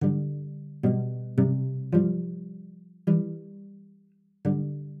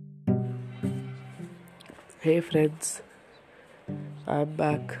Hey friends, I'm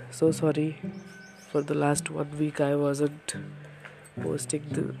back. So sorry for the last 1 week I wasn't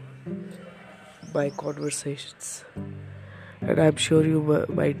posting my conversations, and I'm sure you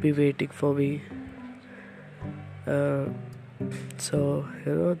might be waiting for me. Uh,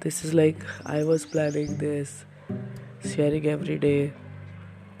 this is like I was planning this, sharing every day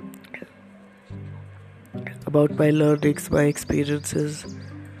about my learnings, my experiences,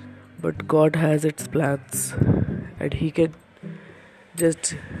 but God has its plans, and He can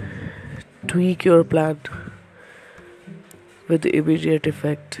just tweak your plan with immediate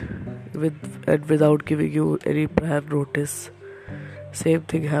effect without giving you any prior notice. Same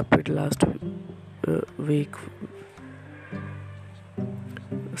thing happened last week.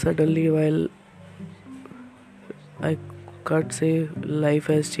 Suddenly, while I can't say life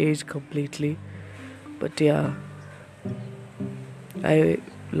has changed completely, but yeah, I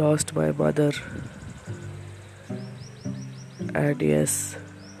lost my mother, and yes,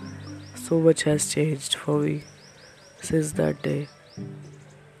 so much has changed for me since that day,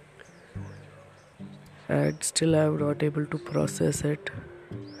 and still I am not able to process it.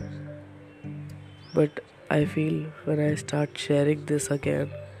 But I feel when I start sharing this again,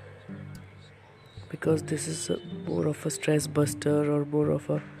 because this is more of a stress buster, or more of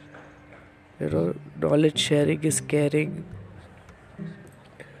a knowledge sharing is caring,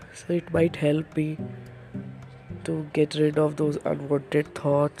 so it might help me to get rid of those unwanted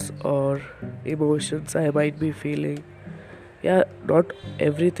thoughts or emotions I might be feeling. Yeah, not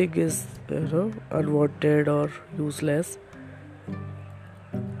everything is unwanted or useless,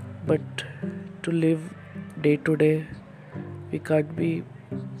 but to live day to day, we can't be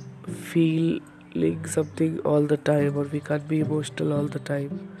feeling something all the time, or we can't be emotional all the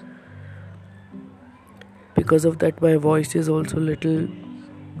time. Because of that, my voice is also little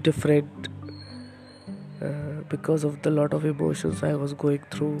different, because of the lot of emotions I was going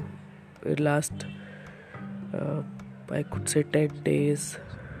through in last, uh, I could say, 10 days.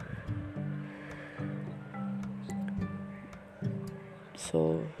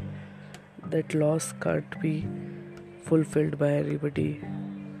 So that loss can't be fulfilled by anybody,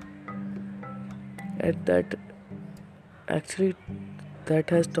 and that actually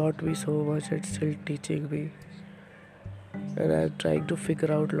that has taught me so much. It's still teaching me, and I'm trying to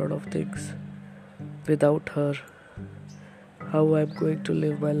figure out a lot of things without her, how I'm going to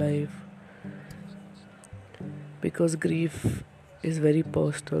live my life, because grief is very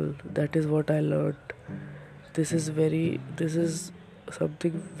personal. That is what I learned. This is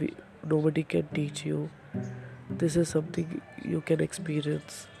something nobody can teach you. This is something you can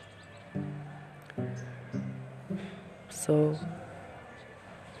experience. So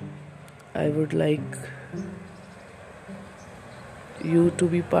I would like you to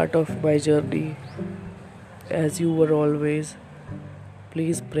be part of my journey as you were always.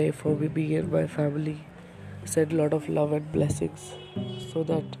 Please pray for me and my family. Send a lot of love and blessings so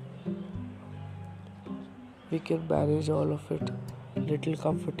that we can manage all of it little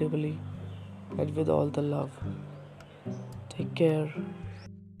comfortably and with all the love. Take care.